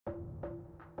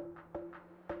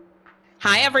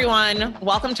Hi, everyone.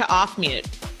 Welcome to Off Mute.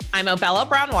 I'm Obella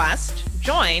Brown-West,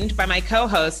 joined by my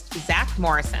co-host, Zach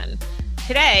Morrison.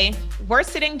 Today, we're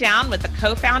sitting down with the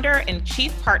co-founder and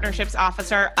chief partnerships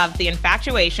officer of The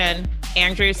Infatuation,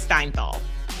 Andrew Steinthal.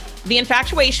 The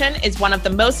Infatuation is one of the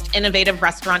most innovative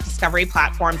restaurant discovery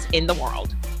platforms in the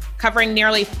world. Covering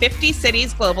nearly 50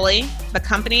 cities globally, the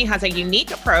company has a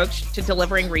unique approach to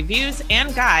delivering reviews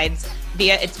and guides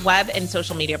via its web and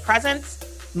social media presence,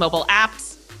 mobile apps,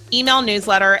 email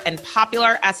newsletter, and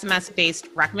popular SMS-based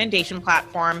recommendation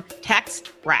platform,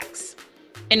 TextRex.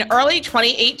 In early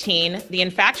 2018, The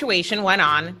Infatuation went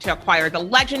on to acquire the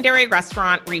legendary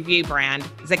restaurant review brand,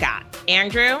 Zagat.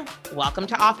 Andrew, welcome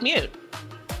to Off Mute.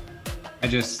 I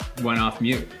just went off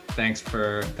mute. Thanks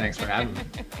for having me.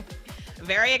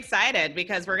 Very excited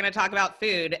because we're going to talk about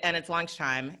food and it's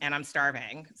lunchtime and I'm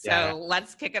starving. So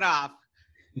Let's kick it off.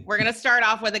 We're going to start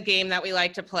off with a game that we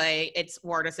like to play. It's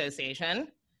word association.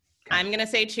 Okay. I'm going to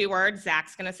say 2 words.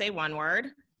 Zach's going to say 1 word.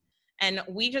 And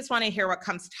we just want to hear what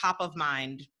comes top of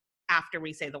mind after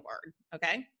we say the word.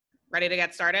 Okay? Ready to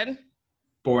get started?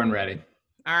 Born ready.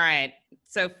 All right.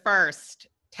 So first,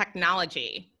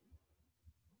 technology.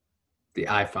 The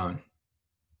iPhone.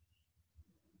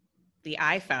 The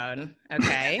iPhone.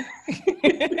 Okay.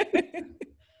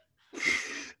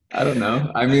 I don't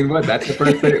know. I mean, that's the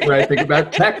first thing where I think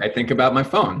about tech. I think about my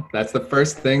phone. That's the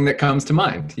first thing that comes to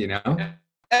mind, you know?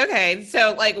 Okay,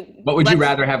 so what would you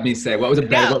rather have me say? What would a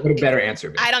better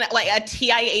answer be? I don't know, like a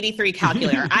TI-83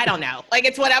 calculator. I don't know.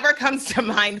 It's whatever comes to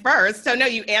mind first. So no,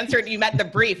 you met the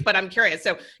brief, but I'm curious.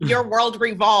 So your world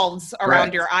revolves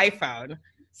around your iPhone.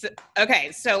 So,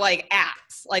 okay, so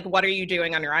apps, what are you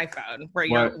doing on your iPhone where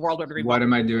your world would revolve? What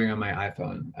am I doing on my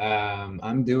iPhone?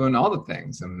 I'm doing all the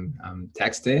things. I'm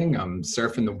texting, I'm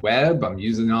surfing the web, I'm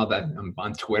using all that. I'm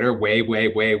on Twitter way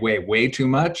too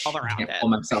much. All around I can't pull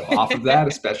myself off of that,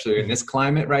 especially in this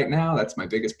climate right now. That's my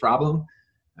biggest problem.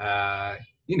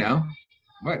 Doing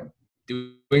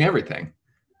everything.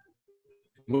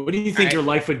 What do you think your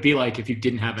life would be like if you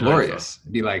didn't have an Glorious. iPhone?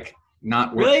 It'd be like,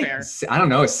 not really fair. I don't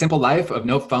know, a simple life of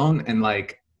no phone and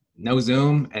no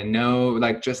Zoom and no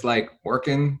just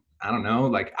working, I don't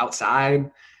know,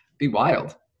 outside. Be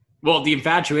wild. Well, the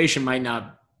infatuation might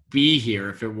not be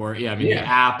here if it were. Yeah, I mean, the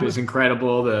app is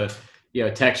incredible, the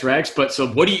TextRex, but so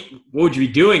what would you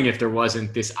be doing if there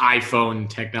wasn't this iPhone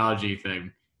technology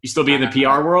thing? You still be in the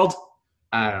PR world?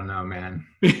 I don't know, man.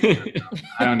 I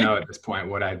don't know at this point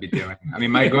what I'd be doing. I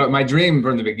mean, my dream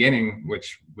from the beginning,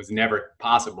 which was never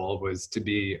possible, was to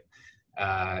be,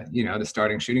 the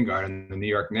starting shooting guard in the New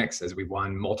York Knicks as we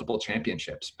won multiple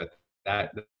championships. But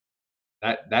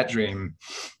that dream,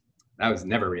 that was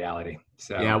never reality.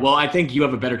 So yeah, well, I think you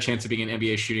have a better chance of being an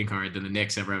NBA shooting guard than the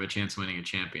Knicks ever have a chance of winning a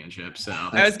championship. So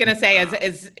I was gonna say,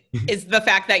 is the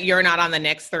fact that you're not on the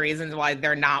Knicks the reason why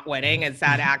they're not winning? Is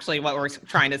that actually what we're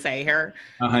trying to say here?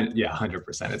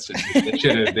 100%. It's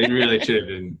just they really should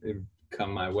have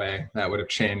come my way. That would have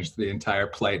changed the entire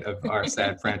plight of our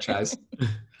sad franchise.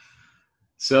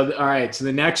 So all right, so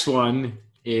the next one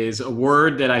is a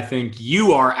word that I think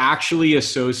you are actually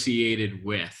associated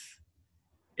with.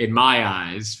 In my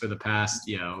eyes, for the past,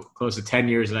 close to 10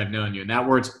 years that I've known you. And that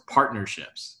word's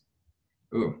partnerships.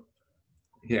 Ooh.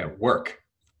 Yeah, work.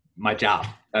 My job.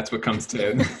 That's what comes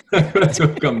to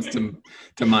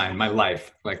mind. My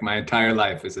life. My entire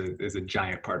life is a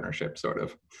giant partnership, sort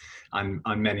of, on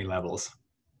many levels.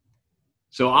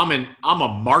 So I'm a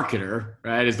marketer,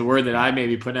 right? Is the word that I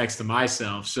maybe put next to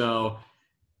myself. So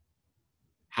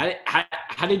how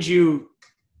did you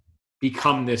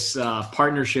become this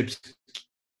partnerships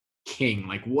king?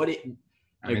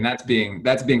 That's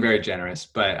being very generous,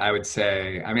 but I would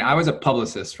say, I was a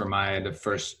publicist for the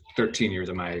first 13 years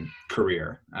of my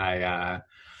career. I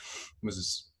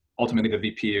was ultimately the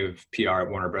VP of PR at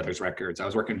Warner Brothers Records. I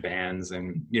was working bands,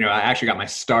 and I actually got my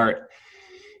start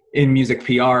in music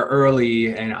PR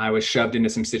early, and I was shoved into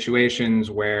some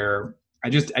situations where I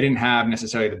didn't have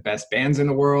necessarily the best bands in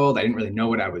the world. I didn't really know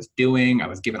what I was doing. I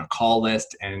was given a call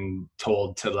list and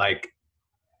told to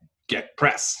get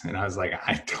press, and I was like,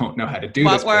 I don't know how to do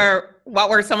this. What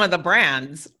were some of the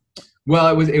brands?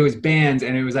 Well, it was bands,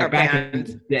 and it was back in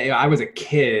the day. I was a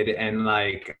kid, and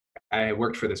I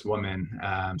worked for this woman,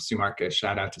 Sue Marcus.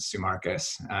 Shout out to Sue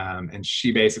Marcus. And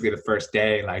she basically the first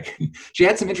day, she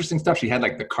had some interesting stuff. She had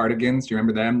the cardigans. Do you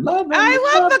remember them? I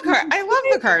love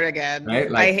the cardigan.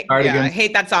 Right? Cardigans. I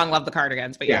hate that song, Love the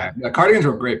Cardigans, but yeah. The Cardigans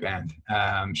were a great band.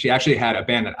 She actually had a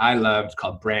band that I loved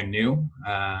called Brand New.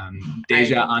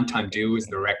 Deja Entendu was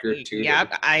the record too. Yeah,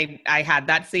 I had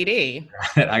that CD.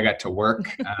 That I got to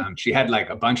work. She had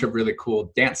a bunch of really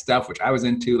cool dance stuff, which I was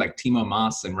into, like Timo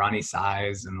Maas and Ronnie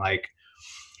Size, and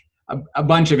a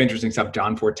bunch of interesting stuff.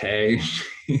 John Forte.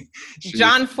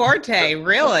 John Forte,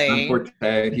 really? John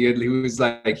Forte.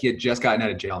 He had just gotten out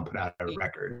of jail and put out a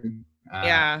record.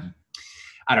 Yeah.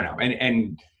 I don't know.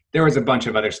 And there was a bunch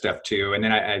of other stuff too. And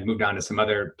then I moved on to some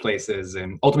other places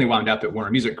and ultimately wound up at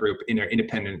Warner Music Group in their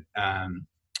independent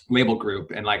label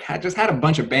group, and like had a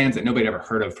bunch of bands that nobody ever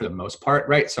heard of for the most part.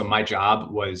 Right. So my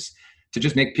job was to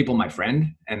just make people my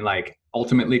friend and like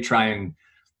ultimately try and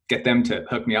get them to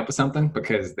hook me up with something,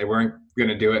 because they weren't going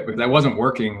to do it, because I wasn't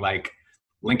working like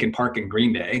Linkin Park and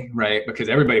Green Day, right? Because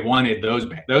everybody wanted those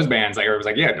bands. Like, I was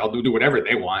like, yeah, I'll do whatever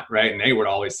they want, right? And they would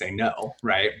always say no,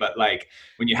 right? But like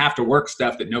when you have to work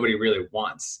stuff that nobody really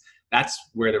wants, that's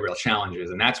where the real challenge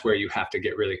is, and that's where you have to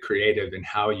get really creative in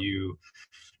how you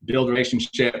build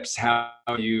relationships, how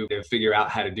you figure out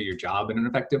how to do your job in an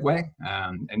effective way,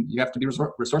 and you have to be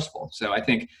resourceful. So I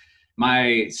think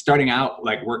my starting out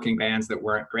like working bands that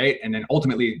weren't great, and then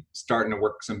ultimately starting to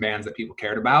work some bands that people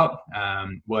cared about,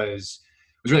 was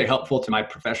really helpful to my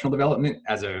professional development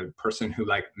as a person who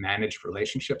like managed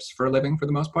relationships for a living for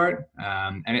the most part.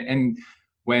 And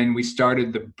when we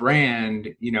started the brand,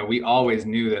 you know, we always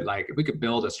knew that like if we could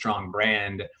build a strong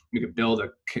brand, we could build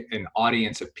an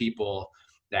audience of people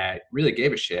that really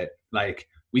gave a shit, like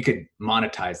we could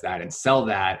monetize that and sell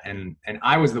that. And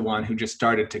I was the one who just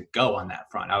started to go on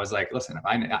that front. I was like, listen, if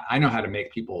I know how to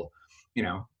make people, you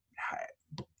know,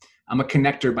 I'm a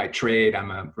connector by trade.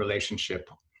 I'm a relationship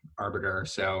arbiter.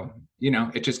 So, you know,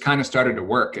 it just kind of started to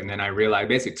work. And then I realized,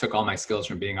 basically took all my skills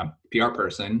from being a PR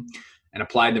person and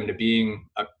applied them to being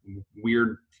a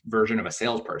weird version of a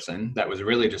salesperson that was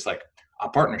really just like a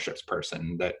partnerships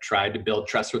person that tried to build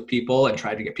trust with people and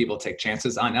tried to get people to take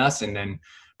chances on us, and then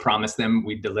promised them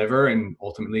we'd deliver. And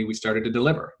ultimately we started to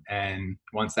deliver. And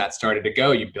once that started to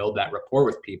go, you build that rapport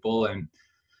with people, and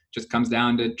just comes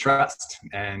down to trust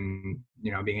and,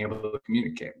 you know, being able to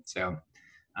communicate. So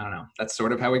I don't know, that's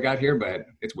sort of how we got here, but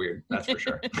it's weird. That's for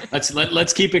sure.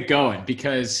 Let's keep it going,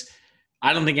 because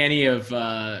I don't think any of,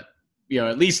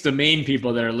 at least the main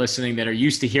people that are listening that are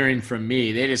used to hearing from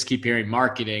me, they just keep hearing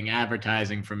marketing,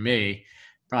 advertising from me.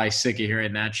 Probably sick of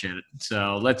hearing that shit.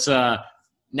 So let's,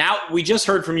 now we just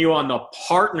heard from you on the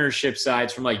partnership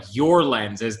sides from like your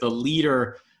lens as the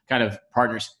leader kind of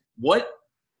partners.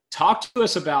 Talk to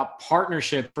us about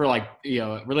partnership for like,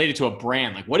 related to a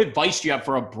brand. Like what advice do you have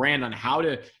for a brand on how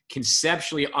to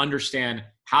conceptually understand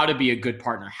how to be a good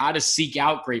partner, how to seek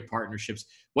out great partnerships?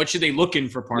 What should they look in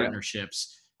for partnerships?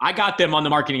 Yeah. I got them on the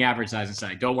marketing advertising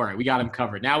side. Don't worry. We got them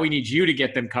covered. Now we need you to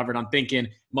get them covered. I'm thinking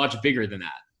much bigger than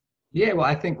that. Yeah. Well,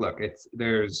 I think, look,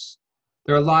 there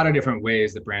are a lot of different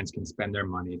ways that brands can spend their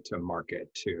money to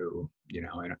market to,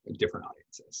 different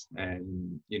audiences.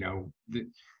 And,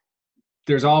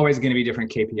 there's always going to be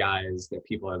different KPIs that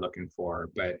people are looking for.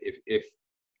 But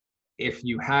if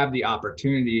you have the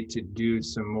opportunity to do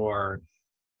some more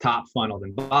top funnel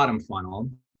than bottom funnel,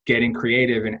 getting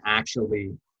creative and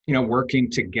actually, working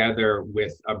together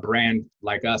with a brand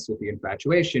like us with The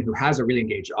Infatuation, who has a really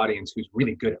engaged audience, who's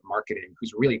really good at marketing,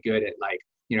 who's really good at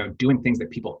doing things that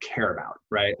people care about,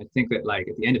 right? I think that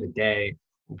at the end of the day,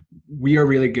 we are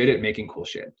really good at making cool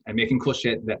shit and making cool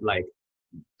shit that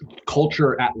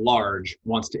culture at large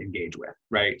wants to engage with,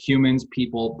 right? Humans,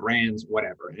 people, brands,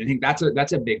 whatever. And I think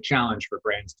that's a big challenge for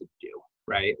brands to do,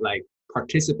 right?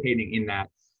 Participating in that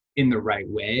in the right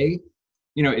way,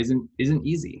 isn't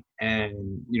easy.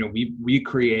 And, we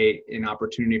create an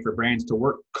opportunity for brands to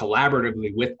work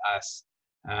collaboratively with us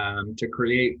to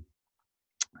create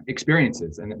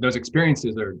experiences. And those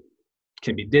experiences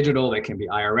can be digital, they can be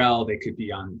IRL, they could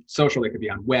be on social, they could be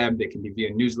on web, they can be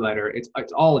via newsletter. It's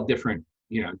all a different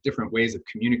ways of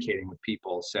communicating with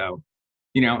people. So,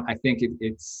 I think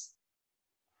it's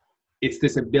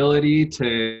this ability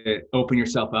to open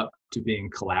yourself up to being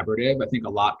collaborative. I think a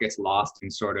lot gets lost in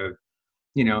sort of,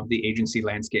 the agency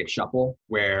landscape shuffle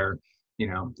where,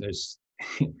 there's,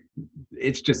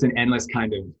 it's just an endless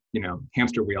kind of,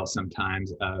 hamster wheel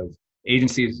sometimes of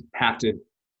agencies have to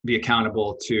be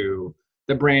accountable to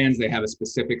the brands. They have a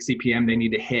specific CPM they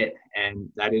need to hit, and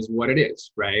that is what it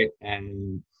is, right?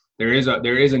 And there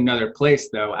is another place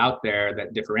though out there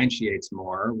that differentiates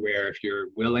more, where if you're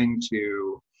willing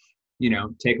to,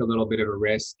 take a little bit of a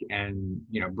risk and,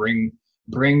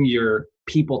 bring your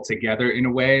people together in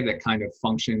a way that kind of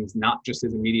functions not just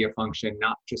as a media function,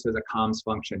 not just as a comms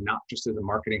function, not just as a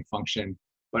marketing function,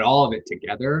 but all of it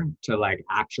together to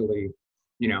actually,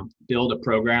 build a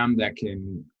program that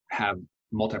can have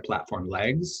multi-platform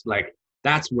legs.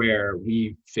 That's where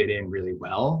we fit in really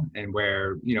well, and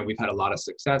where, we've had a lot of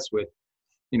success with,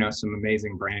 some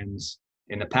amazing brands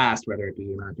in the past, whether it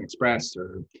be American Express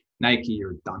or, Nike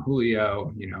or Don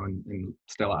Julio, and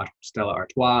Stella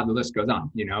Artois, the list goes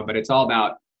on, but it's all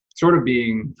about sort of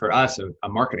being, for us, a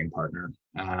marketing partner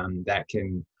that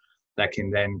can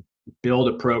then build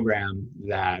a program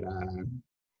that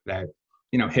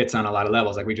hits on a lot of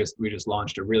levels. Like we just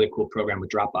launched a really cool program with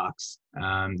Dropbox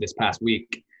this past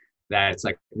week that's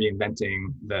like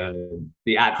reinventing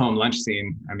the at-home lunch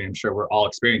scene. I mean, I'm sure we're all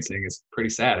experiencing. It's pretty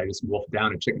sad. I just wolfed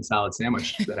down a chicken salad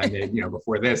sandwich that I made,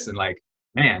 before this, and like,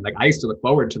 man, like I used to look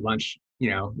forward to lunch.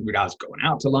 I was going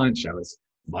out to lunch. I was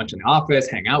lunch in the office,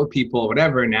 hang out with people,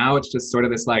 whatever. Now it's just sort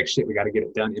of this like, shit, we got to get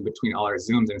it done in between all our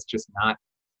Zooms, and it's just not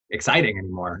exciting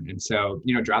anymore. And so,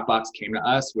 Dropbox came to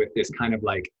us with this kind of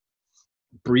like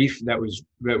brief that was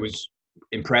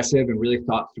impressive and really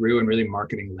thought through and really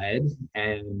marketing led.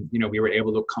 And, we were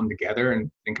able to come together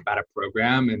and think about a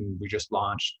program. And we just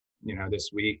launched, this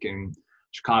week in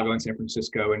Chicago and San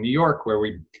Francisco and New York, where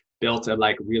we built a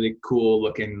like really cool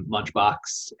looking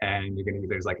lunchbox, and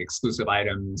there's like exclusive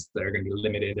items that are going to be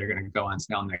limited. They're going to go on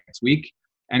sale next week.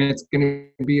 And it's going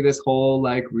to be this whole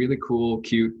like really cool,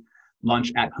 cute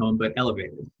lunch at home, but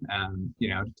elevated,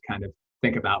 to kind of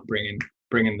think about bringing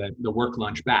the work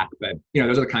lunch back. But,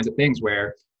 those are the kinds of things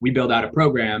where we build out a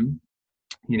program,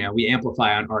 we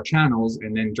amplify on our channels,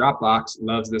 and then Dropbox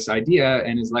loves this idea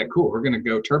and is like, cool, we're going to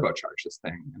go turbocharge this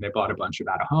thing. And they bought a bunch of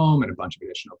out of home and a bunch of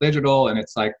additional digital. And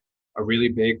it's like a really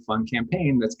big, fun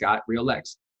campaign that's got real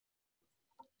legs.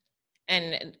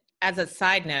 And as a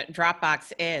side note,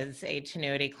 Dropbox is a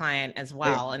Tinuiti client as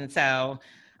well. Yeah. And so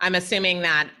I'm assuming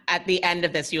that at the end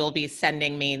of this, you will be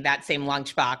sending me that same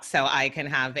lunchbox so I can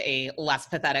have a less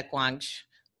pathetic lunch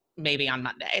maybe on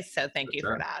Monday. So thank you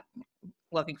for that.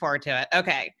 Looking forward to it.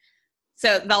 Okay.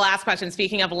 So the last question,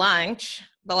 speaking of lunch,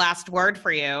 the last word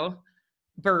for you,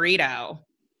 burrito.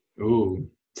 Ooh,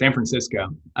 San Francisco.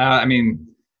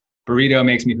 Burrito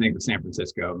makes me think of San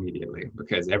Francisco immediately,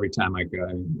 because every time I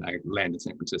land in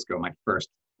San Francisco, my first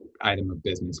item of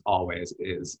business always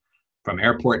is from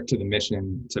airport to the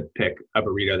Mission to pick a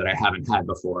burrito that I haven't had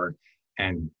before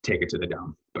and take it to the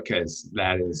Dome, because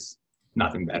that is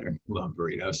nothing better. Love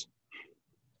burritos.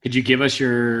 Could you give us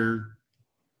your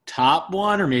top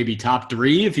one or maybe top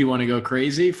three if you want to go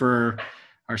crazy for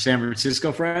our San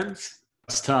Francisco friends?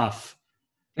 It's tough.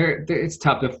 It's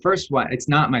tough. The first one, it's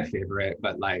not my favorite,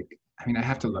 but I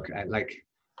have to look at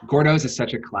Gordo's is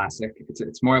such a classic.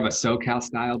 It's more of a SoCal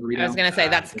style burrito. I was going to say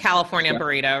that's California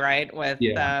burrito, right? With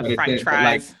the French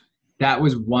fries. That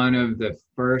was one of the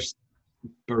first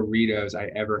burritos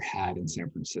I ever had in San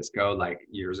Francisco,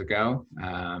 years ago.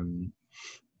 I'm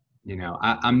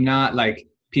not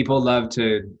people love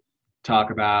to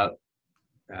talk about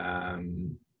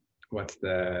what's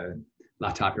the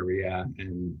La Taqueria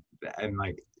and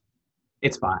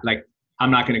it's fine. I'm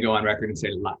not going to go on record and say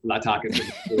La Taca is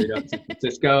burrito in San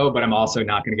Francisco, but I'm also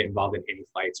not going to get involved in any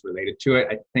fights related to it.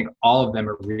 I think all of them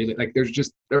are really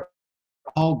they're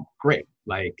all great.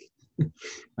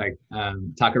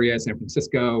 Taqueria San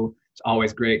Francisco, it's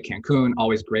always great. Cancun,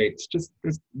 always great. It's just,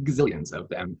 there's gazillions of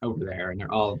them over there, and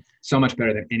they're all so much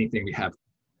better than anything we have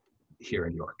here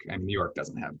in New York. And New York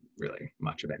doesn't have really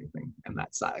much of anything on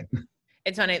that side.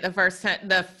 It's funny. The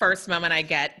first moment I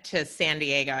get to San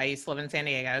Diego, I used to live in San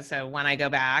Diego. So when I go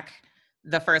back,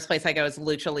 the first place I go is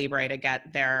Lucha Libre to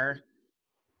get their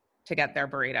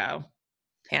burrito.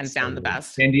 Hands down the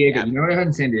best. San Diego. Yeah. You know what I had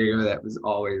in San Diego that was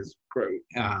always great?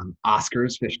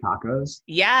 Oscar's fish tacos.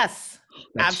 Yes,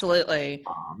 absolutely.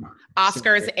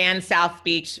 Oscar's and South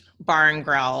Beach Bar and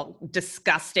Grill.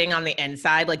 Disgusting on the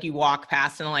inside. You walk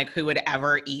past and who would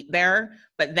ever eat there?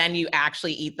 But then you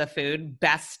actually eat the food.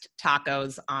 Best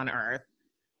tacos on earth.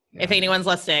 Yeah. If anyone's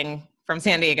listening from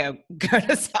San Diego, go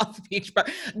to South Beach Bar.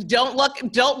 Don't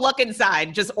look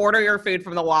inside. Just order your food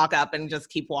from the walk up and just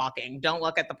keep walking. Don't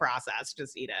look at the process.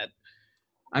 Just eat it.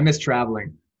 I miss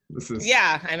traveling.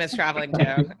 I miss traveling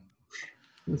too.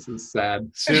 This is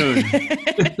sad. Soon.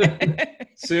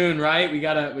 Soon, right? We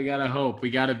gotta hope.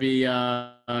 We gotta be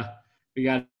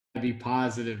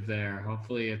positive there.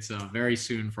 Hopefully it's very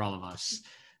soon for all of us.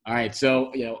 All right.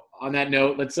 So, on that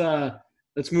note,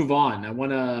 let's move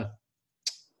on.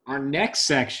 Our next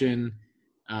section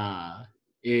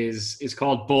is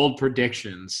called Bold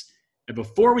Predictions. And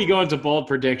before we go into bold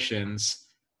predictions,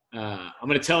 I'm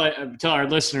going to tell our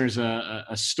listeners a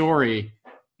story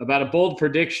about a bold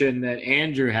prediction that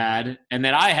Andrew had and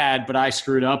that I had, but I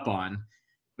screwed up on,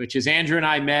 which is Andrew and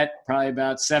I met probably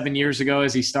about 7 years ago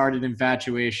as he started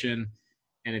Infatuation.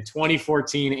 And in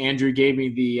 2014, Andrew gave me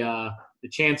the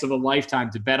chance of a lifetime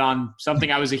to bet on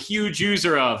something I was a huge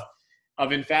user of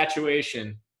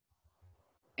Infatuation.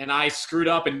 And I screwed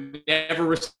up and never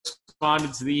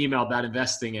responded to the email about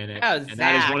investing in it. Oh, and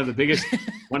that is Zach. one of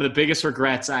the biggest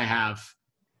regrets I have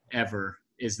ever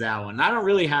is that one. I don't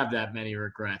really have that many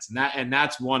regrets. And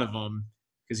that's one of them,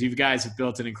 because you guys have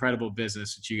built an incredible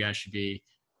business, which you guys should be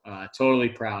totally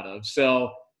proud of.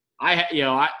 So I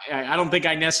don't think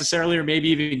I necessarily, or maybe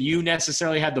even you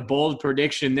necessarily, had the bold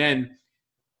prediction then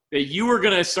that you were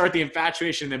going to start the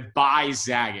infatuation and buy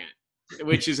Zagat,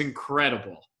 which is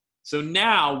incredible. So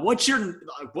now what's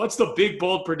the big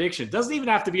bold prediction? It doesn't even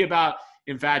have to be about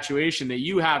infatuation that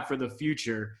you have for the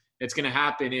future that's going to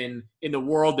happen in the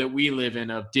world that we live in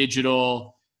of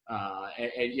digital.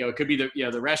 It could be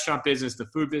the restaurant business, the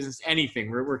food business,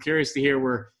 anything. We're curious to hear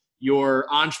where your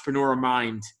entrepreneurial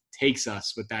mind takes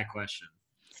us with that question.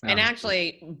 And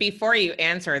actually, before you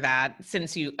answer that,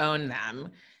 since you own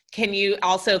them, can you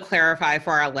also clarify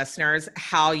for our listeners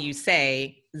how you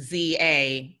say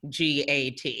Z-A-G-A-T?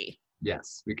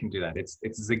 Yes, we can do that. It's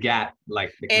Zagat,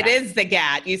 like the It cat. is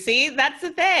Zagat. You see, that's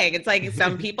the thing. It's like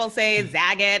some people say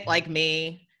Zagat, like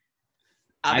me.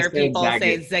 Other people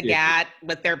say Zagat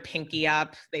with their pinky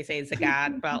up. They say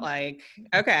Zagat, but like,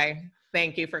 okay.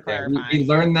 Thank you for clarifying. We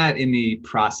learned that in the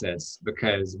process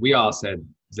because we all said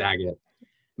Zagat,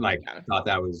 thought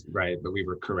that was right, but we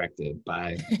were corrected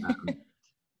by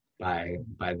them.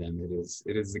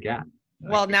 It is Zagat.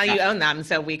 Well, now you own them,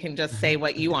 so we can just say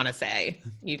what you want to say.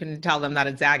 You can tell them that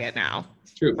it's Zagat now.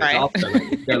 It's true, but right?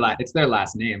 it's their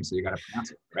last name, so you got to pronounce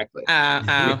it correctly.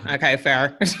 Okay,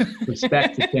 fair.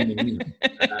 Respect to Tim.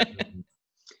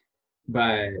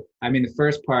 But I mean, the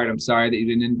first part, I'm sorry that you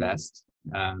didn't invest.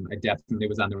 I definitely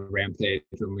was on the rampage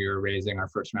when we were raising our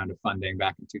first round of funding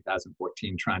back in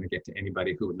 2014, trying to get to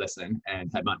anybody who would listen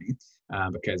and had money,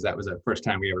 because that was the first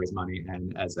time we ever raised money.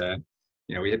 And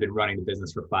we had been running the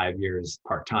business for 5 years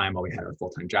part-time while we had our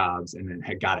full-time jobs, and then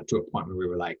had got it to a point where we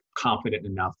were like confident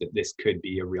enough that this could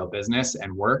be a real business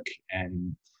and work.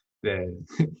 And it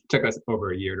took us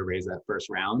over a year to raise that first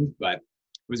round, but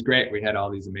it was great. We had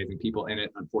all these amazing people in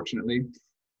it. Unfortunately,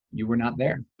 you were not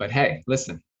there, but hey,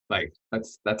 listen, like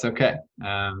that's okay.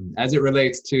 As it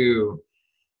relates to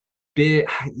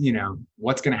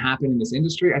what's going to happen in this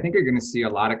industry, I think you're going to see a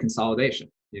lot of consolidation.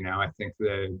 I think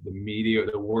the media,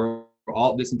 the world,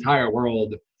 this entire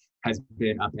world has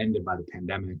been upended by the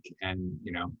pandemic, and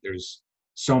there's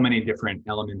so many different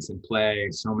elements in play,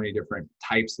 so many different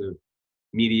types of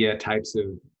media, types of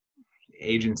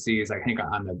agencies. I think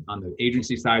on the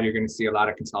agency side, you're going to see a lot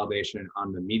of consolidation.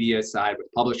 On the media side,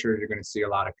 with publishers, you're going to see a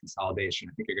lot of consolidation.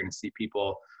 I think you're going to see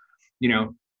people,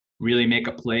 really make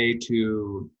a play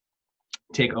to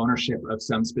take ownership of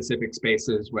some specific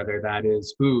spaces, whether that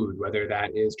is food, whether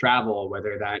that is travel,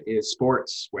 whether that is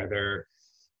sports, whether,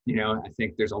 I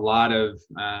think there's a lot of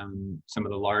some of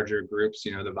the larger groups,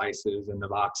 the Vices and the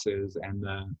Voxes and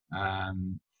the,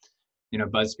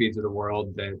 BuzzFeeds of the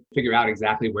world that figure out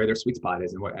exactly where their sweet spot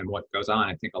is and what goes on.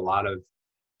 I think a lot of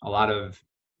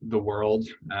the world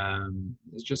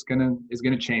is going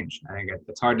to change. I think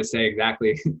it's hard to say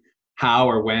exactly how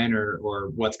or when or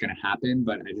what's going to happen,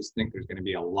 but I just think there's going to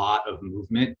be a lot of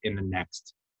movement in the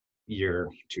next year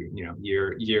to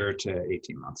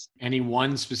 18 months. Any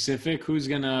one specific who's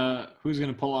gonna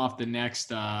pull off the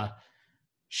next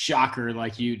shocker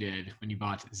like you did when you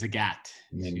bought Zagat?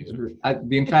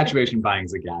 The infatuation buying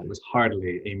Zagat was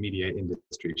hardly a media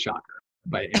industry shocker.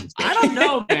 But I don't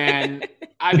know, man.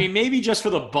 I mean, maybe just for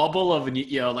the bubble of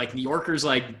like New Yorkers,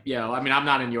 I'm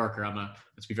not a New Yorker.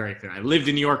 Let's be very clear. I lived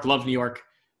in New York, love New York,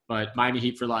 but Miami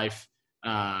Heat for life.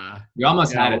 You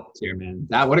almost had it too, man.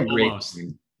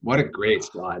 What a great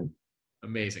squad.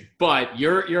 Amazing. But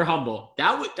you're humble.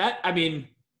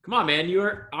 Come on, man.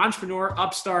 You're entrepreneur,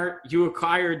 upstart. You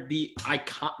acquired the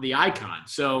icon.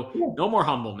 So no more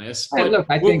humbleness. But look,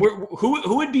 I think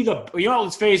who would be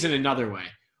let's phase it another way.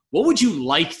 What would you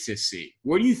like to see?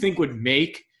 What do you think would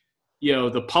make,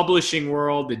 the publishing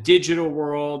world, the digital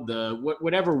world, the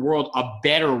whatever world, a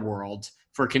better world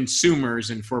for consumers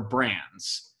and for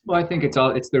brands? Well, I think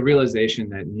it's the realization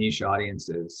that niche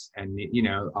audiences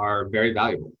are very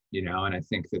valuable, and I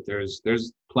think that there's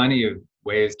plenty of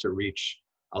ways to reach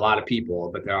a lot of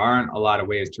people, but there aren't a lot of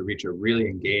ways to reach a really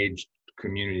engaged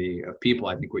community of people.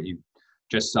 I think what you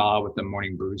just saw with the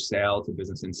Morning Brew sale to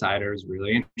Business Insider is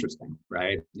really interesting,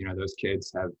 right? Those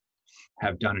kids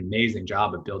have done an amazing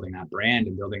job of building that brand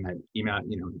and building that email.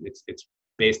 It's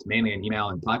based mainly in email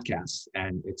and podcasts,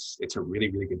 and it's a really,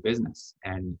 really good business.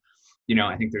 And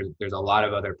I think there's a lot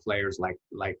of other players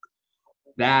like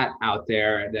that out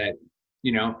there that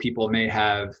people may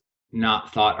have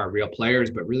not thought are real players,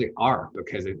 but really are,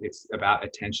 because it's about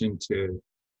attention to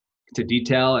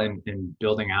detail and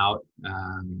building out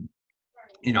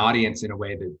an audience in a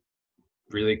way that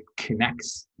really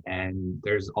connects, and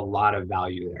there's a lot of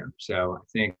value there. So I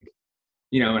think,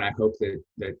 and I hope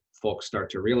that folks start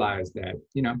to realize that,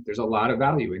 there's a lot of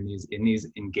value in these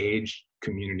engaged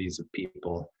communities of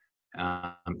people,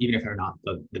 even if they're not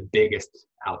the biggest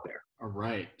out there. All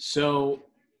right. So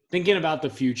thinking about the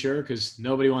future, because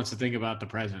nobody wants to think about the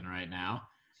present right now.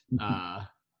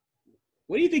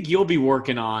 What do you think you'll be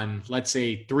working on, let's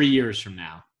say 3 years from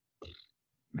now?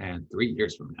 Man, 3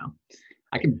 years from now,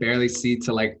 I can barely see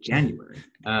to like January.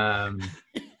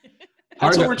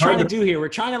 That's what we're trying to do here. We're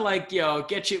trying to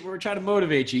get you, we're trying to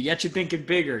motivate you, get you thinking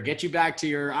bigger, get you back to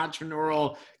your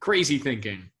entrepreneurial crazy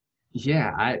thinking.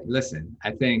 Yeah, I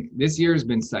think this year has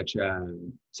been such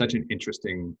an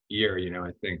interesting year.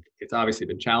 I think it's obviously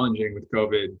been challenging with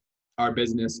COVID. Our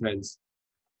business has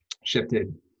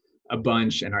shifted a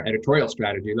bunch, and our editorial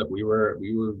strategy. Look, we were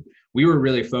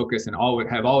really focused and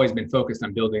have always been focused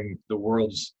on building the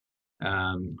world's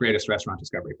greatest restaurant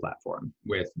discovery platform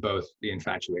with both The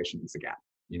Infatuation and Zagat.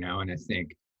 And I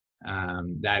think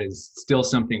that is still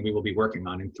something we will be working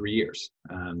on in 3 years.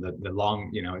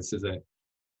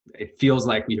 It feels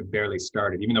like we have barely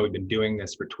started, even though we've been doing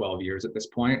this for 12 years at this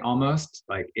point, almost.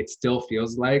 Like, it still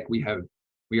feels like we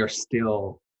are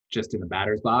still just in the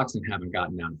batter's box and haven't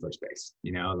gotten down to first base.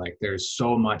 Like, there's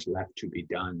so much left to be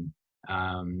done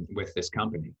with this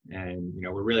company. And,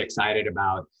 we're really excited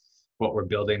about what we're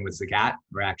building with Zagat.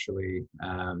 We're actually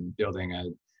building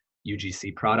a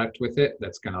UGC product with it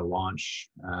that's going to launch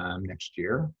next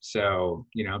year. So,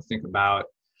 think about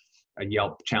a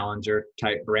Yelp Challenger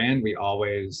type brand. We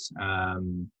always,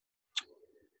 The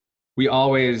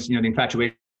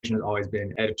Infatuation has always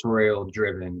been editorial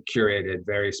driven, curated,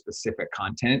 very specific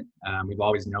content. We've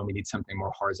always known we need something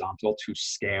more horizontal to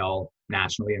scale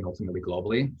nationally and ultimately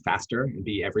globally faster and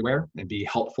be everywhere and be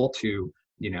helpful to,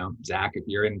 Zach, if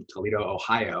you're in Toledo,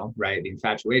 Ohio, right? The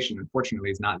Infatuation,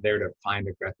 unfortunately, is not there to find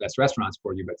the best restaurants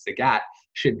for you, but Zagat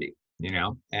should be,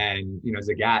 and,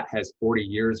 Zagat has 40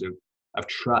 years of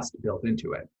trust built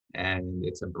into it. And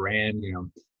it's a brand,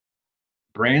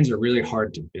 brands are really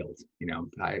hard to build.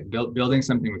 Building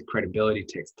something with credibility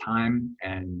takes time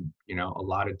and, a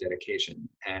lot of dedication.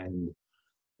 And,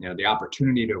 the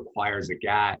opportunity to acquire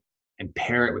Zagat and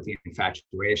pair it with The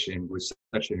Infatuation was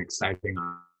such an exciting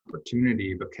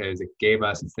opportunity, because it gave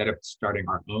us, instead of starting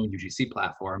our own UGC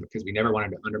platform, because we never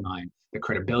wanted to undermine the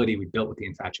credibility we built with The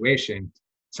Infatuation.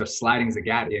 So sliding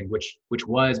Zagat in, which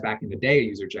was back in the day a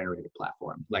user-generated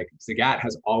platform. Like, Zagat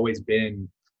has always been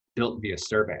built via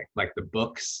survey. Like, the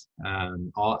books,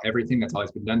 everything that's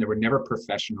always been done. There were never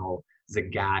professional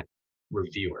Zagat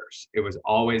reviewers. It was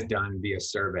always done via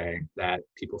survey that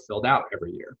people filled out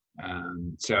every year.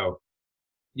 So,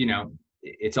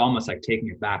 it's almost like taking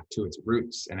it back to its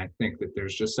roots. And I think that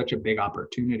there's just such a big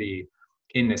opportunity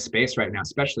in this space right now,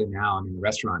 especially now. I mean, the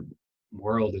restaurant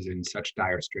world is in such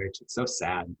dire straits. It's so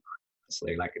sad,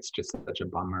 honestly. Like, it's just such a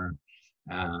bummer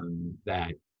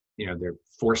that they're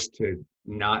forced to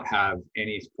not have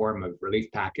any form of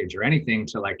relief package or anything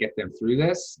to like get them through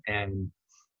this. And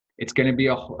it's going to be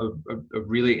a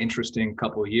really interesting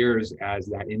couple of years as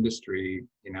that industry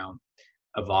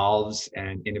evolves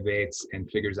and innovates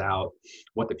and figures out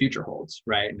what the future holds,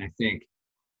 right? And I think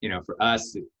for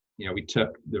us, we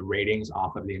took the ratings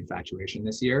off of The Infatuation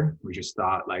this year. We just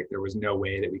thought like there was no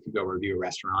way that we could go review a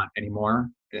restaurant anymore.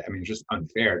 I mean, it's just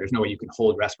unfair. There's no way you can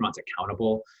hold restaurants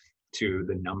accountable to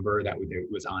the number that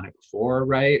was on it before,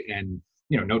 right? And,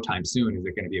 no time soon is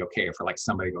it going to be okay for like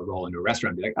somebody to go roll into a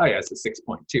restaurant and be like, oh yeah, it's a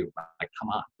 6.2. Like, come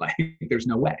on, like there's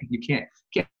no way. You can't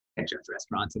judge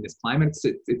restaurants in this climate.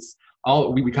 It's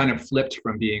all, we kind of flipped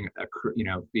from being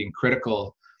being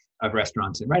critical of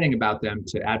restaurants and writing about them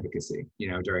to advocacy,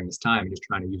 during this time, and just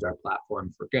trying to use our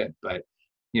platform for good. But,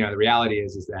 the reality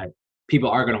is that people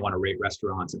are going to want to rate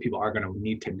restaurants and people are going to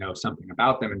need to know something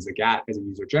about them. And Zagat as a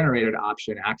user-generated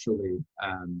option actually,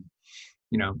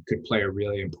 could play a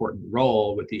really important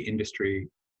role with the industry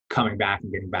coming back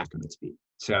and getting back on its feet.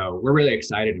 So we're really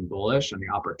excited and bullish on the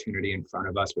opportunity in front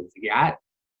of us with Zagat.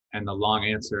 And the long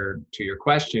answer to your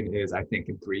question is, I think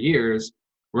in 3 years,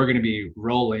 we're going to be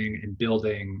rolling and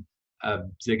building a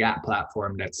Zagat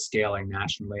platform that's scaling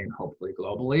nationally and hopefully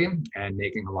globally and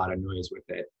making a lot of noise with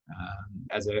it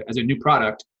as a new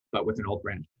product, but with an old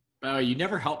brand. You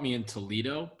never helped me in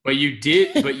Toledo, but you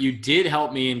did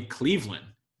help me in Cleveland.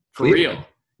 For real.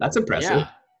 That's impressive.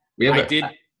 Yeah.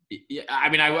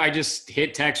 I just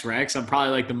hit text Rex. I'm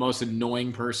probably like the most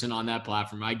annoying person on that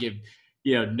platform. I give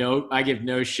no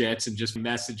shits and just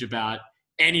message about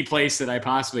any place that I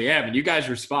possibly am. And you guys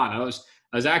respond. I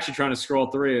was actually trying to scroll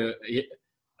through.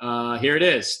 Here it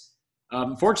is.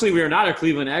 Fortunately, we are not our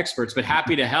Cleveland experts, but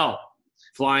happy to help.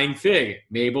 Flying Fig,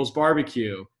 Mabel's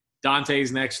Barbecue,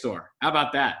 Dante's next door. How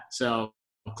about that? So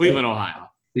Cleveland, Ohio.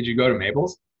 Did you go to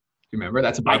Mabel's? Do you remember?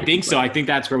 That's a I barbecue think so. place. I think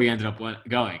that's where we ended up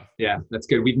going. Yeah, that's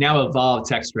good. We've now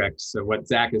evolved TextRec. So what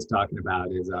Zach is talking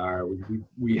about is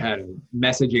we had a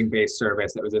messaging-based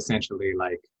service that was essentially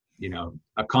like,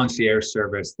 a concierge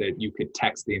service that you could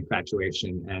text the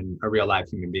infatuation and a real life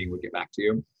human being would get back to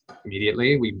you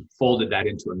immediately. We folded that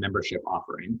into a membership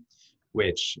offering,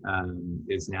 which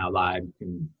is now live. You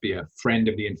can be a friend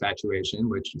of the infatuation,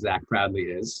 which Zach proudly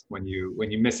is. When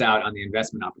you miss out on the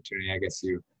investment opportunity, I guess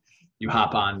you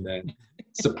hop on the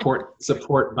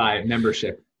support by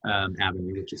membership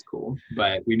avenue, which is cool.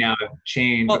 But we now have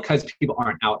changed, because people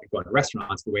aren't out and going to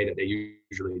restaurants the way that they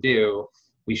usually do.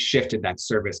 We shifted that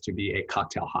service to be a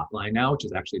cocktail hotline now, which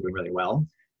is actually doing really well.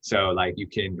 So like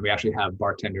we actually have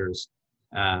bartenders,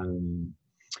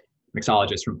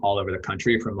 mixologists from all over the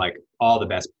country, from like all the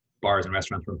best bars and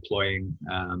restaurants. We're employing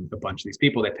a bunch of these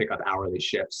people. They pick up hourly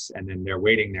shifts, and then they're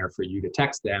waiting there for you to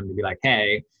text them to be like,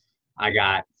 hey, I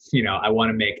got, I want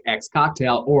to make X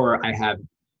cocktail, or I have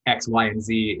X, Y, and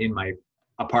Z in my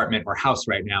apartment or house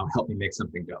right now. Help me make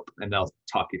something dope. And they'll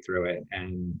talk you through it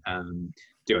and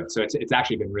do it. So it's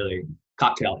actually been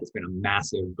cocktail has been a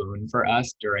massive boon for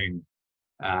us during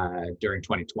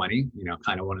 2020.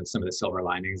 Kind of some of the silver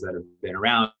linings that have been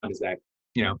around is that,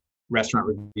 restaurant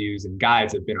reviews and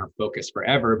guides have been our focus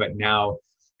forever, but now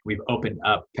we've opened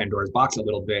up Pandora's box a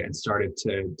little bit and started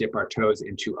to dip our toes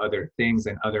into other things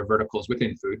and other verticals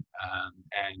within food.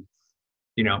 And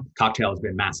cocktail has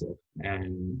been massive.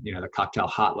 And, the cocktail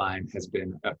hotline has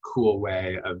been a cool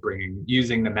way of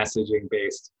using the messaging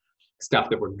based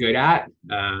stuff that we're good at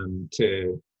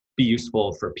to be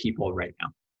useful for people right now.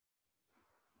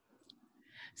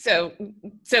 So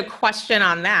question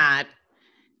on that.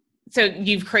 So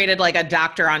you've created like a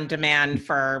doctor on demand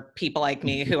for people like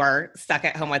me who are stuck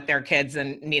at home with their kids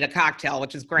and need a cocktail,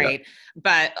 which is great. Yep.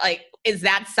 But like, is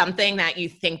that something that you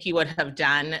think you would have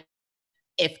done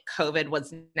if COVID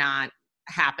was not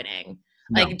happening?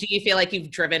 No. Like, do you feel like you've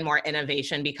driven more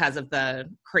innovation because of the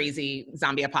crazy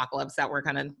zombie apocalypse that we're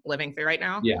kind of living through right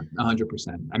now? Yeah,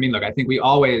 100%. I mean, look, I think we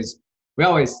always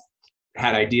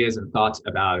had ideas and thoughts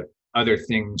about other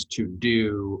things to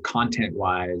do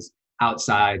content-wise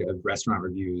outside of restaurant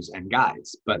reviews and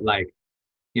guides. But like,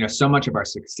 so much of our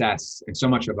success and so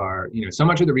much of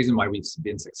the reason why we've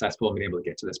been successful and been able to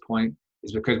get to this point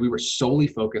is because we were solely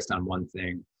focused on one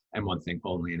thing and one thing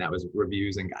only, and that was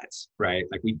reviews and guides, right?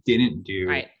 Like we didn't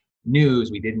do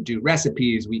news, we didn't do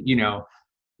recipes. We,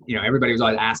 everybody was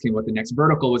always asking what the next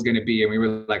vertical was going to be. And we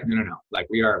were like, no. Like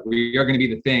we are going to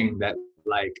be the thing that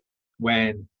like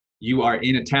when you are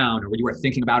in a town or when you are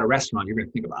thinking about a restaurant, you're going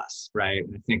to think of us, right?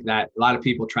 And I think that a lot of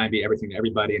people try and be everything to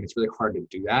everybody, and it's really hard to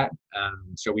do that.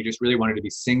 So we just really wanted to be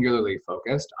singularly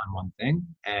focused on one thing,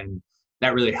 and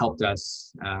that really helped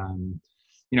us,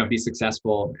 be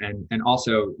successful and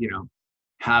also,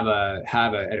 have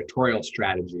a editorial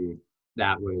strategy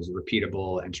that was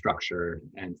repeatable and structured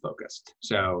and focused.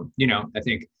 So, I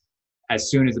think as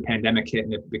soon as the pandemic hit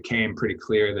and it became pretty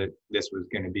clear that this was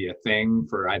going to be a thing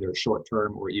for either short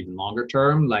term or even longer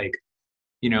term, like,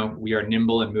 we are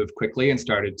nimble and moved quickly and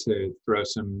started to throw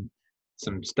some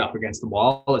stuff against the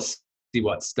wall to see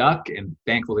what stuck. And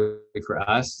thankfully for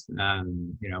us,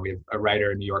 we have a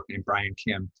writer in New York named Brian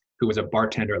Kim, who was a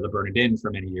bartender at Le Bernardin for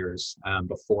many years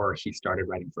before he started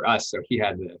writing for us. So he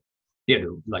had the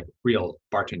like real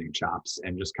bartending chops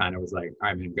and just kind of was like, all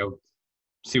right, man, go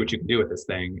see what you can do with this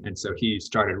thing. And so he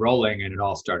started rolling and it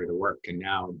all started to work. And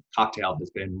now Cocktail has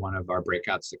been one of our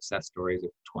breakout success stories of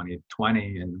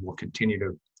 2020, and we'll continue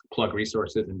to plug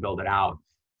resources and build it out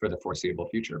for the foreseeable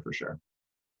future for sure.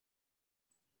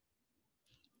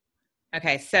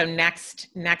 Okay, so next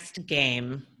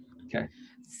game. Okay.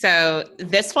 So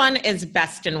this one is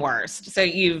best and worst. So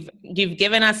you've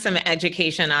given us some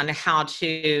education on how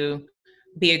to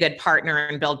be a good partner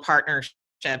and build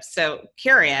partnerships. So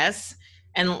curious,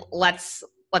 and let's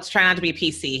try not to be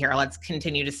PC here. Let's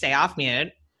continue to stay off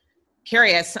mute.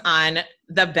 Curious on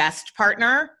the best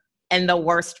partner and the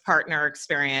worst partner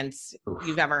experience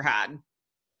you've ever had.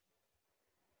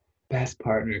 Best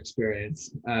partner experience.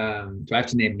 Do I have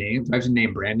to name names? Do I have to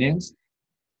name brand names?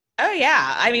 Oh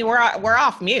yeah. I mean, we're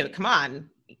off mute. Come on.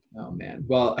 Oh man.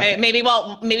 Well, maybe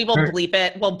we'll bleep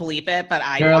it. We'll bleep it, but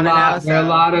I want to know. So. There are a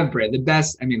lot of brand. The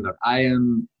best. I mean, look, I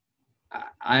am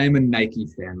a Nike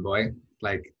fanboy.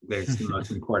 Like, there's the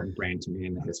most important brand to me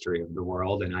in the history of the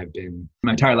world, and I've been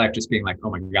my entire life just being like,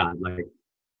 oh my god, like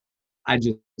I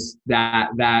just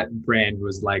that brand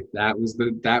was like that was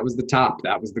the top.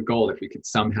 That was the goal. If we could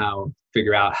somehow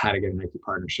figure out how to get a Nike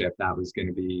partnership, that was going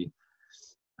to be.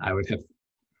 I would have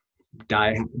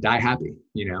die happy,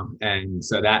 and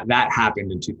so that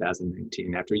happened in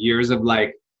 2019 after years of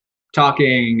like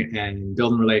talking and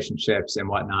building relationships and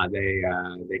whatnot. They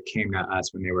came to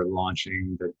us when they were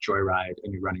launching the Joyride, a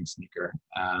new running sneaker,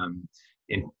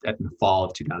 at the fall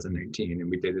of 2019, and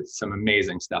we did some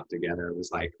amazing stuff together. It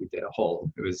was like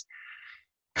it was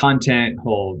content,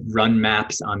 whole run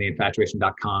maps on the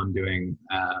infatuation.com, doing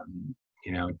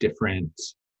different,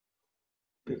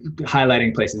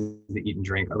 highlighting places to eat and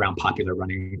drink around popular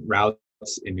running routes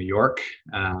in New York.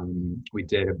 We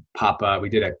did a pop-up, we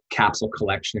did a capsule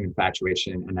collection,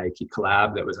 Infatuation and Nike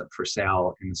collab, that was up for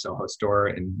sale in the Soho store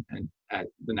and at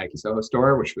the Nike Soho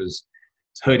store, which was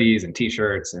hoodies and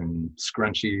t-shirts and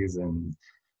scrunchies and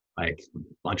like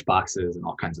lunch boxes and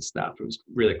all kinds of stuff. It was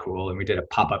really cool. And we did a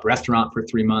pop-up restaurant for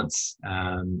 3 months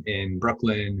in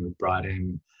Brooklyn. We brought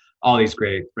in all these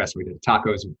great restaurants. We did a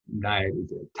tacos night, we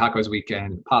did tacos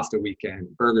weekend, pasta weekend,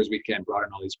 burgers weekend, brought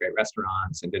in all these great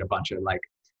restaurants and did a bunch of like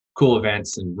cool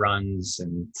events and runs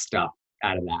and stuff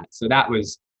out of that. So that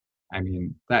was,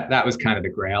 that was kind of the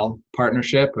Grail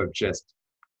partnership of just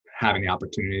having the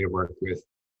opportunity to work with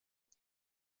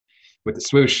the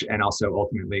swoosh. And also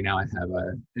ultimately now I have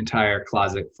an entire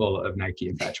closet full of Nike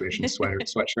Infatuation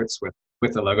sweatshirts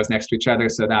with the logos next to each other.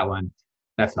 So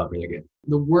that felt really good.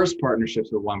 The worst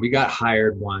partnerships were one, we got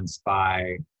hired once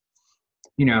by,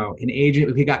 an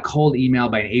agent. We got cold email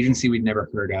by an agency we'd never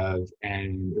heard of.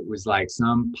 And it was like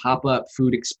some pop-up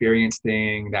food experience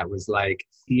thing that was like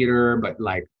theater, but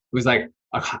like, it was like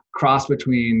a cross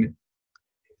between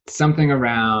something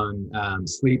around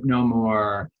Sleep No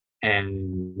More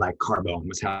and like Carbone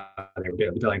was how they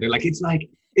were billing. They're like,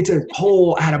 it's a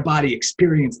whole out of body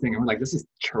experience thing. And we're like, this is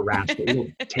trash, but we'll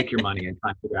take your money and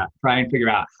try and figure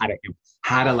out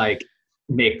how to like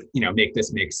make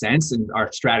this make sense. And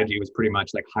our strategy was pretty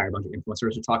much like hire a bunch of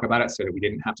influencers to talk about it so that we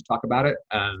didn't have to talk about it.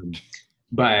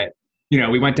 But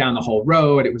we went down the whole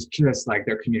road. It was just like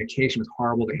their communication was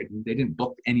horrible. They didn't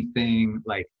book anything.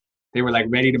 Like they were like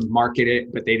ready to market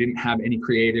it, but they didn't have any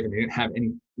creative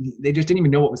and they just didn't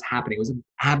even know what was happening. It was an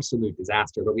absolute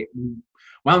disaster, but we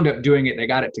wound up doing it. They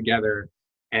got it together.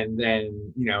 And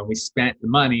then, we spent the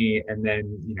money and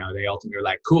then, they ultimately were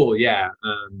like, cool. Yeah.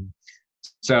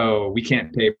 So we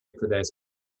can't pay for this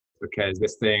because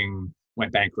this thing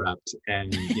went bankrupt.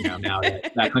 And, now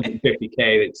that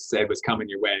 150K that said was coming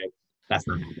your way, that's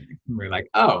not happening. And we're like,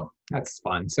 oh, that's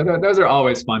fun. So those are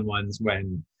always fun ones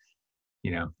when,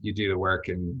 you do the work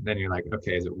and then you're like,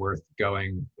 okay, is it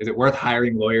worth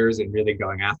hiring lawyers and really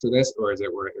going after this? Or is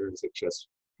it just,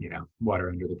 water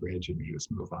under the bridge and you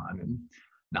just move on and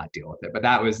not deal with it? But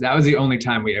that was the only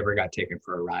time we ever got taken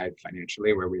for a ride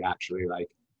financially, where we actually like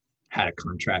had a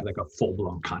contract, like a full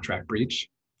blown contract breach.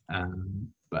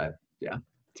 But yeah,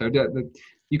 so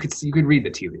you could read the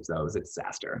tea leaves though. It was a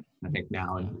disaster. I think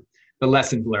now, and the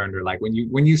lessons learned are like when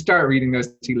you start reading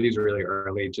those tea leaves really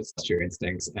early, just trust your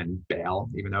instincts and bail,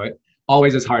 even though it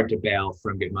always is hard to bail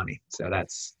from good money. So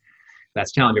that's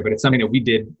challenging, but it's something that we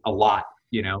did a lot,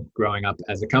 growing up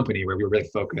as a company, where we were really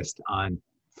focused on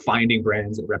finding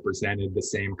brands that represented the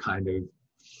same kind of,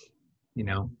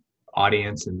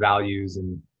 audience and values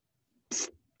and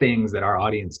things that our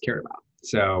audience cared about.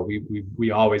 So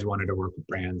we always wanted to work with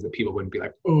brands that people wouldn't be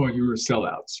like, oh, you were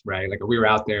sellouts, right? Like we were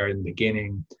out there in the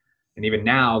beginning. And even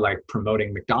now, like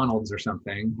promoting McDonald's or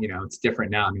something, it's different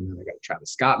now. They got a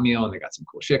Travis Scott meal and they got some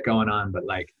cool shit going on, but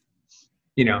like,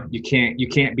 you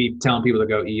can't be telling people to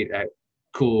go eat at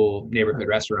cool neighborhood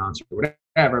restaurants or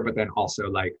whatever, but then also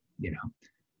like,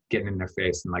 getting in their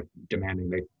face and like demanding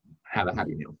they have a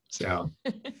Happy Meal. So,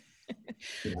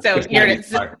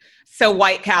 so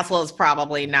White Castle is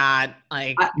probably not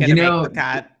like going to make the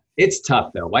cut. It's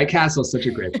tough though. White Castle is such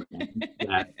a great brand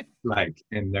that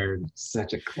and they're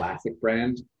such a classic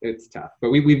brand. It's tough,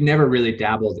 but we've never really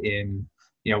dabbled in,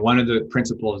 one of the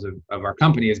principles of our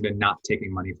company has been not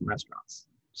taking money from restaurants.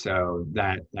 So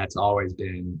that's always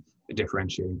been a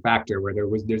differentiating factor, where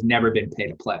there's never been pay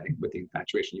to play with the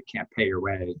Infatuation. You can't pay your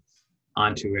way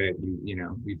onto it.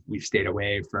 We've stayed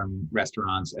away from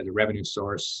restaurants as a revenue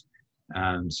source.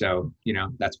 So,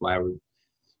 that's why we're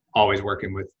always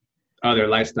working with other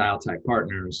lifestyle type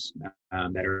partners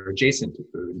that are adjacent to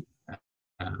food.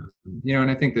 And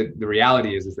I think that the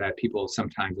reality is that people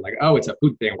sometimes are like, oh, it's a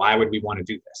food thing. Why would we want to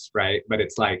do this? Right. But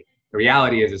it's like, the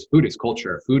reality is food is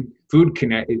culture. Food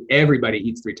connect. Everybody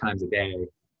eats 3 times a day.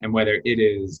 And whether it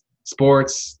is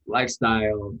sports,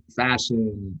 lifestyle,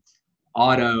 fashion,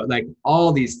 auto, like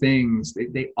all these things,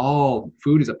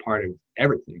 food is a part of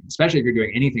everything, especially if you're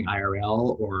doing anything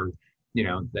IRL or,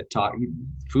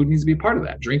 food needs to be a part of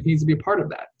that. Drink needs to be a part of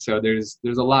that. So there's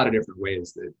a lot of different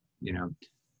ways that,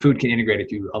 food can integrate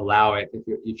if you allow it,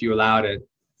 if you allow to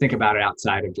think about it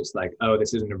outside of just like, oh,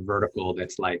 this isn't a vertical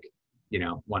that's like,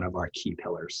 one of our key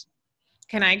pillars.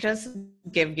 Can I just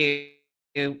give you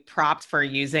props for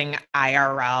using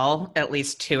IRL at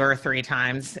least 2 or 3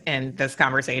 times in this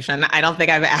conversation? I don't think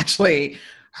I've actually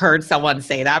heard someone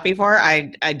say that before.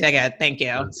 I dig it. Thank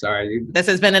you. I'm sorry. This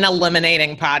has been an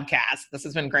eliminating podcast. This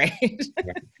has been great.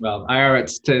 Yeah. Well, IRL,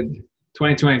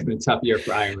 2020 has been a tough year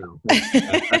for IRL.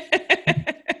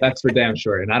 That's for damn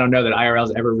sure. And I don't know that IRL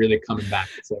is ever really coming back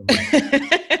the same way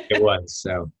it was.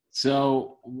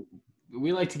 So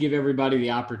we like to give everybody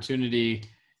the opportunity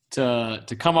to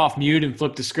come off mute and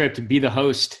flip the script and be the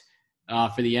host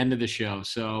for the end of the show.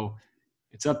 So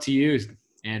it's up to you,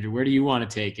 Andrew. Where do you want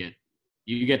to take it?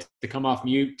 You get to come off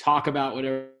mute, talk about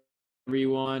whatever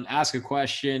you want, ask a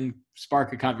question,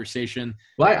 spark a conversation.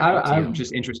 Well, I'm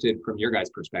just interested from your guys'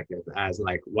 perspective as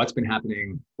like, what's been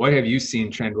happening? What have you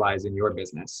seen trend-wise in your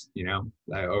business,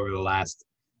 over the last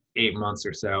 8 months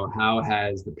or so? How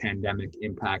has the pandemic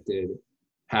impacted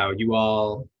how you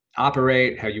all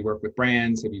operate, how you work with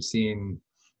brands? Have you seen,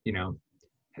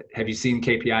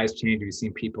 KPIs change? Have you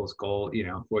seen people's goal,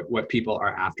 what people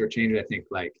are after change? I think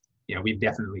we've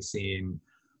definitely seen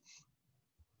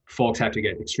folks have to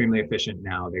get extremely efficient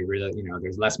now. They really,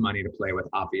 there's less money to play with,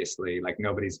 obviously. Like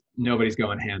nobody's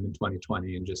going ham in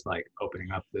 2020 and just like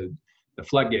opening up the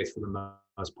floodgates for the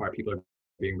most part. People are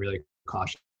being really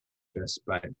cautious,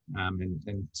 but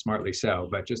and smartly so.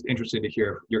 But just interested to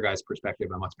hear your guys' perspective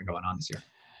on what's been going on this year.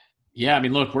 Yeah, I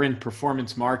mean, look, we're in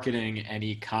performance marketing and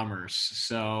e-commerce.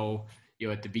 So,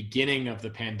 at the beginning of the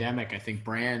pandemic, I think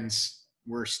brands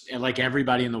were, like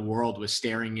everybody in the world, was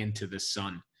staring into the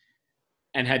sun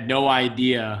and had no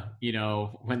idea,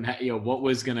 when that, what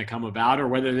was going to come about, or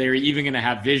whether they were even going to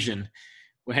have vision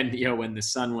when the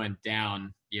sun went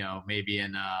down, maybe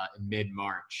in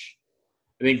mid-March.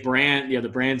 I think the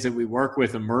brands that we work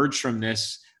with emerged from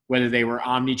this, whether they were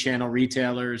omni-channel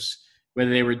retailers,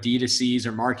 whether they were D2Cs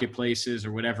or marketplaces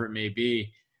or whatever it may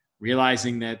be,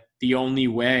 realizing that the only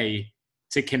way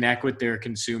to connect with their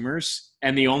consumers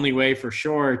and the only way for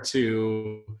sure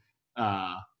to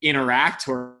interact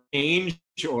or change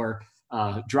or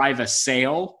drive a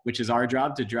sale, which is our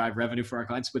job to drive revenue for our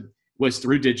clients, was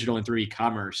through digital and through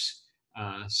e-commerce.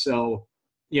 So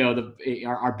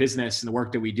our business and the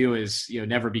work that we do is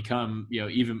never become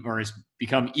has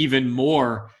become even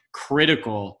more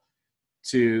critical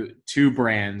to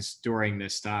brands during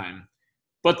this time.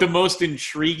 But the most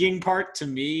intriguing part to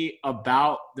me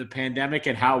about the pandemic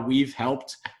and how we've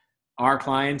helped our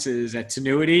clients is at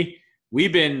Tinuiti,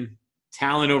 we've been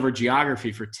talent over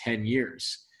geography for 10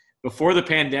 years. Before the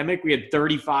pandemic, we had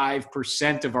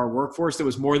 35% of our workforce that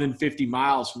was more than 50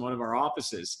 miles from one of our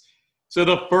offices. So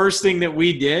the first thing that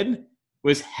we did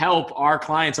was help our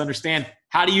clients understand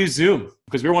how to use Zoom,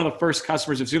 because we were one of the first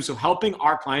customers of Zoom. So helping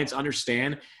our clients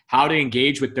understand how to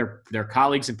engage with their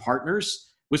colleagues and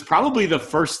partners was probably the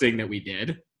first thing that we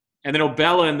did. And then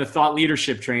Obella and the thought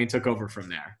leadership train took over from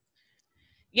there.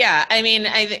 Yeah, I mean,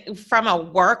 from a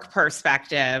work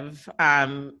perspective,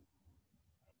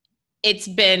 it's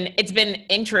been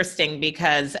interesting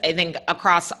because I think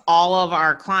across all of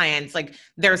our clients, like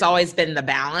there's always been the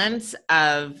balance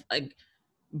of like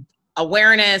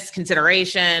awareness,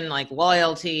 consideration, like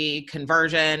loyalty,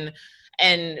 conversion.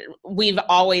 And we've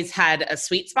always had a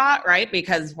sweet spot, right?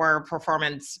 Because we're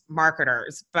performance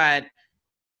marketers. But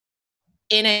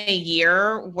in a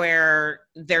year where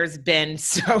there's been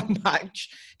so much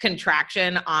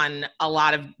contraction on a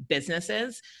lot of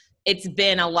businesses, it's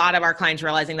been a lot of our clients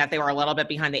realizing that they were a little bit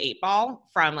behind the 8 ball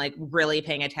from like really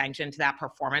paying attention to that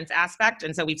performance aspect.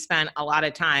 And so we've spent a lot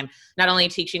of time not only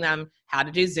teaching them how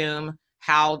to do Zoom,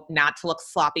 how not to look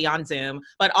sloppy on Zoom,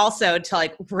 but also to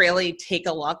like really take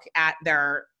a look at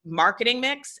their marketing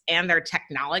mix and their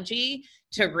technology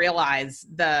to realize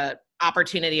the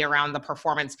opportunity around the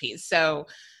performance piece. So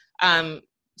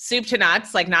soup to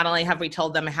nuts, like not only have we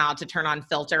told them how to turn on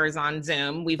filters on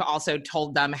Zoom, we've also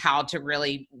told them how to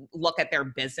really look at their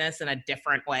business in a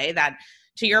different way that,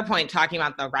 to your point, talking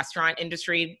about the restaurant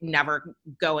industry never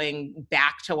going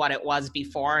back to what it was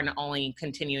before and only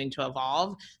continuing to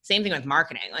evolve. Same thing with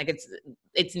marketing. Like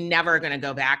it's never going to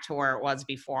go back to where it was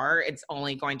before. It's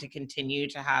only going to continue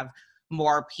to have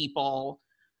more people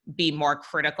be more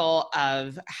critical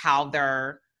of how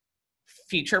they're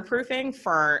future-proofing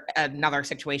for another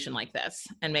situation like this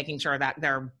and making sure that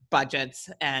their budgets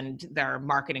and their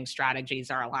marketing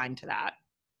strategies are aligned to that.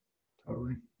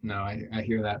 Totally. No, I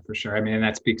hear that for sure. I mean, and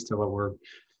that speaks to what we're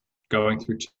going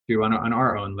through too on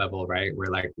our own level, right?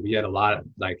 We're like, we had a lot of,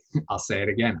 like, I'll say it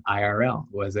again, IRL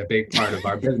was a big part of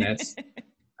our business.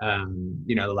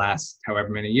 the last however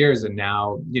many years. And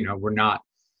now,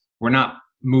 we're not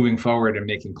moving forward and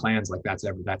making plans like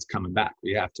that's coming back.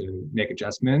 We have to make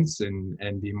adjustments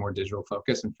and be more digital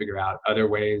focused and figure out other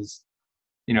ways,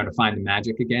 to find the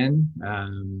magic again,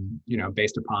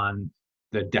 based upon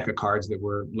the deck of cards that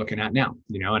we're looking at now,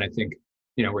 and I think,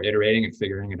 we're iterating and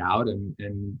figuring it out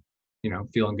and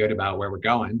feeling good about where we're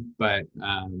going. But,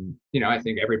 I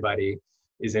think everybody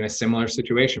is in a similar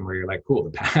situation where you're like, cool,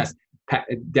 the past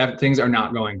things are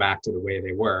not going back to the way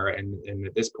they were. And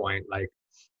at this point, like,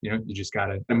 you just got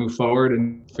to move forward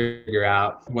and figure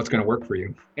out what's going to work for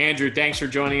you. Andrew, thanks for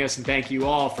joining us. And thank you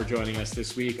all for joining us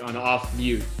this week on Off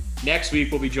Mute. Next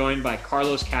week, we'll be joined by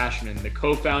Carlos Cashman, the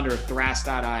co-founder of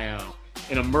Thrash.io,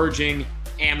 an emerging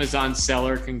Amazon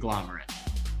seller conglomerate.